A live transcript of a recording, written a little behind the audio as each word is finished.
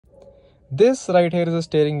This right here is a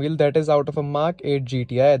steering wheel that is out of a Mk8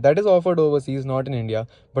 GTI that is offered overseas, not in India,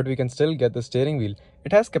 but we can still get the steering wheel.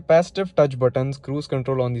 It has capacitive touch buttons, cruise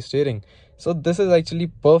control on the steering. So this is actually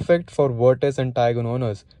perfect for Virtus and Taygun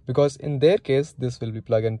owners, because in their case, this will be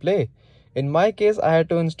plug and play. In my case, I had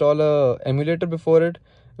to install a emulator before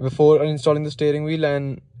installing the steering wheel,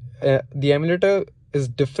 and the emulator is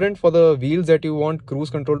different for the wheels that you want cruise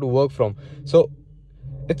control to work from. So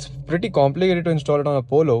it's pretty complicated to install it on a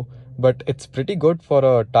Polo, but it's pretty good for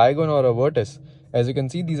a Taygun or a Virtus. As you can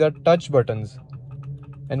see, these are touch buttons.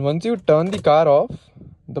 And once you turn the car off,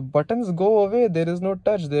 the buttons go away. There is no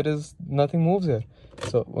touch. Nothing moves here.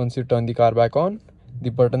 So once you turn the car back on, the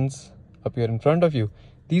buttons appear in front of you.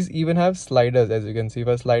 These even have sliders. As you can see, if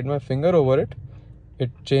I slide my finger over it, it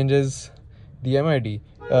changes the MID.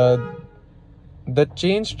 The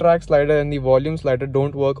change track slider and the volume slider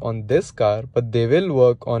don't work on this car, but they will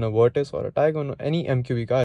work on a Virtus or a Taygun or any MQB car.